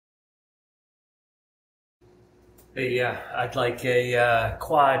I'd like a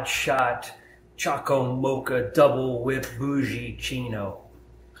quad shot Choco Mocha double whip bougie chino.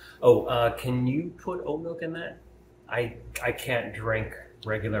 Oh, can you put oat milk in that? I can't drink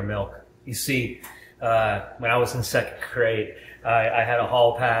regular milk. You see, when I was in second grade, I had a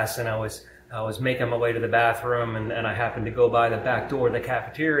hall pass and I was making my way to the bathroom and I happened to go by the back door of the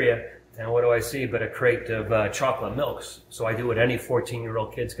cafeteria. And what do I see but a crate of chocolate milks? So I do what any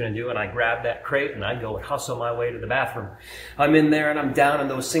 14-year-old kid's going to do, and I grab that crate and I go and hustle my way to the bathroom. I'm in there and I'm down in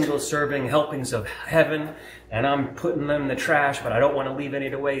those single-serving helpings of heaven, and I'm putting them in the trash, but I don't want to leave any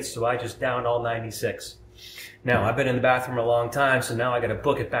to waste, so I just downed all 96. Now, I've been in the bathroom a long time, so now I got to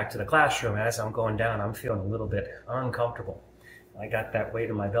book it back to the classroom. As I'm going down, I'm feeling a little bit uncomfortable. I got that weight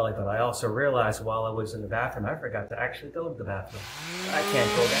in my belly, but I also realized while I was in the bathroom, I forgot to actually go to the bathroom. I can't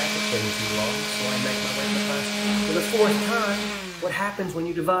go back, it's been too long, so I make my way to the class. For the fourth time, what happens when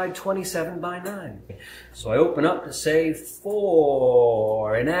you divide 27 by 9? So I open up to say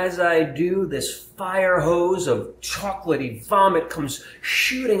 4, and as I do, this fire hose of chocolatey vomit comes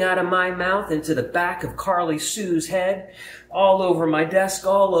shooting out of my mouth into the back of Carly Sue's head, all over my desk,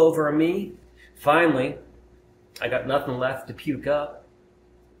 all over me. Finally, I got nothing left to puke up.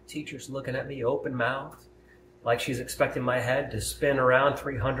 Teacher's looking at me open-mouthed, like she's expecting my head to spin around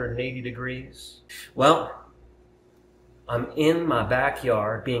 380 degrees. Well, I'm in my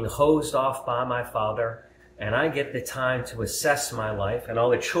backyard being hosed off by my father, and I get the time to assess my life and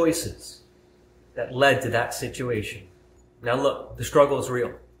all the choices that led to that situation. Now look, the struggle is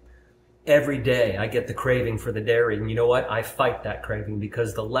real. Every day I get the craving for the dairy, and you know what? I fight that craving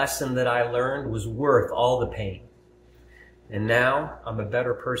because the lesson that I learned was worth all the pain. And now I'm a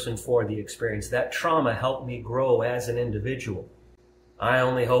better person for the experience. That trauma helped me grow as an individual. I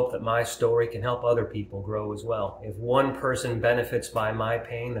only hope that my story can help other people grow as well. If one person benefits by my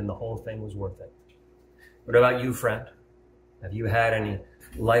pain, then the whole thing was worth it. What about you, friend? Have you had any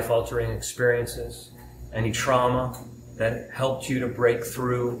life-altering experiences? Any trauma that helped you to break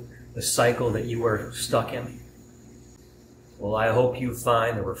through the cycle that you were stuck in? Well, I hope you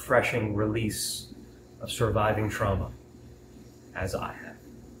find a refreshing release of surviving trauma, as I have.